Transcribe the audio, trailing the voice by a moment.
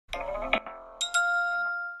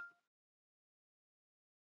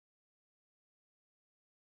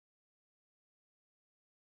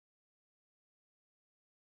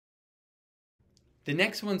The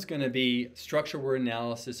next one's going to be structural word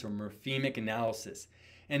analysis or morphemic analysis.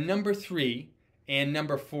 And number 3 and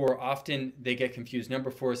number 4, often they get confused.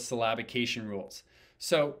 Number 4 is syllabication rules.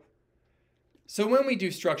 So when we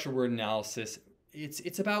do structural word analysis,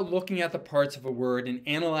 it's about looking at the parts of a word and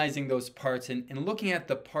analyzing those parts and looking at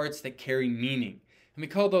the parts that carry meaning. And we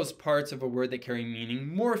call those parts of a word that carry meaning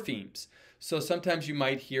morphemes. So sometimes you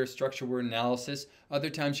might hear structural word analysis, other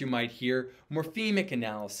times you might hear morphemic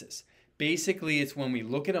analysis. Basically, it's when we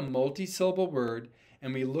look at a multi-syllable word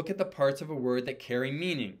and we look at the parts of a word that carry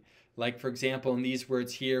meaning. Like, for example, in these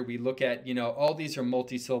words here, we look at, all these are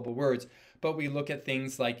multi-syllable words, but we look at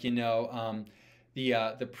things like,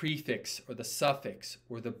 the prefix or the suffix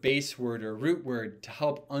or the base word or root word to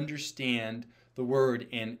help understand the word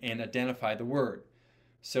and identify the word.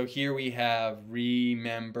 So here we have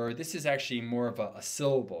remember. This is actually more of a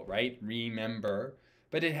syllable, right? Remember.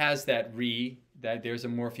 But it has that that there's a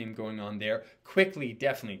morpheme going on there. Quickly,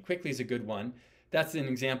 definitely. Quickly is a good one. That's an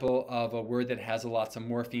example of a word that has lots of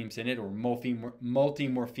morphemes in it, or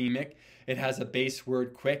multi-morphemic. It has a base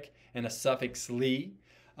word quick and a suffix ly.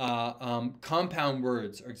 Compound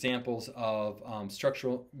words are examples of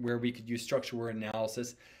where we could use structural word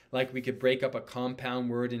analysis. Like we could break up a compound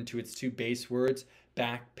word into its 2 base words,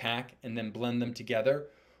 backpack, and then blend them together.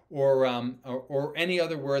 Or any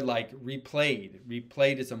other word like replayed.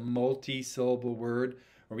 Replayed is a multi-syllable word,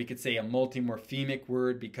 or we could say a multi-morphemic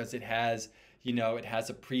word because it has, it has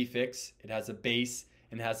a prefix, it has a base,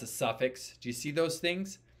 and it has a suffix. Do you see those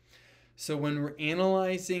things? So when we're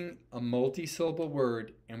analyzing a multi-syllable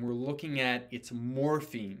word and we're looking at its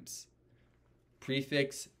morphemes,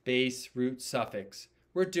 prefix, base, root, suffix,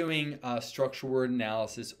 we're doing structural word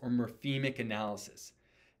analysis or morphemic analysis.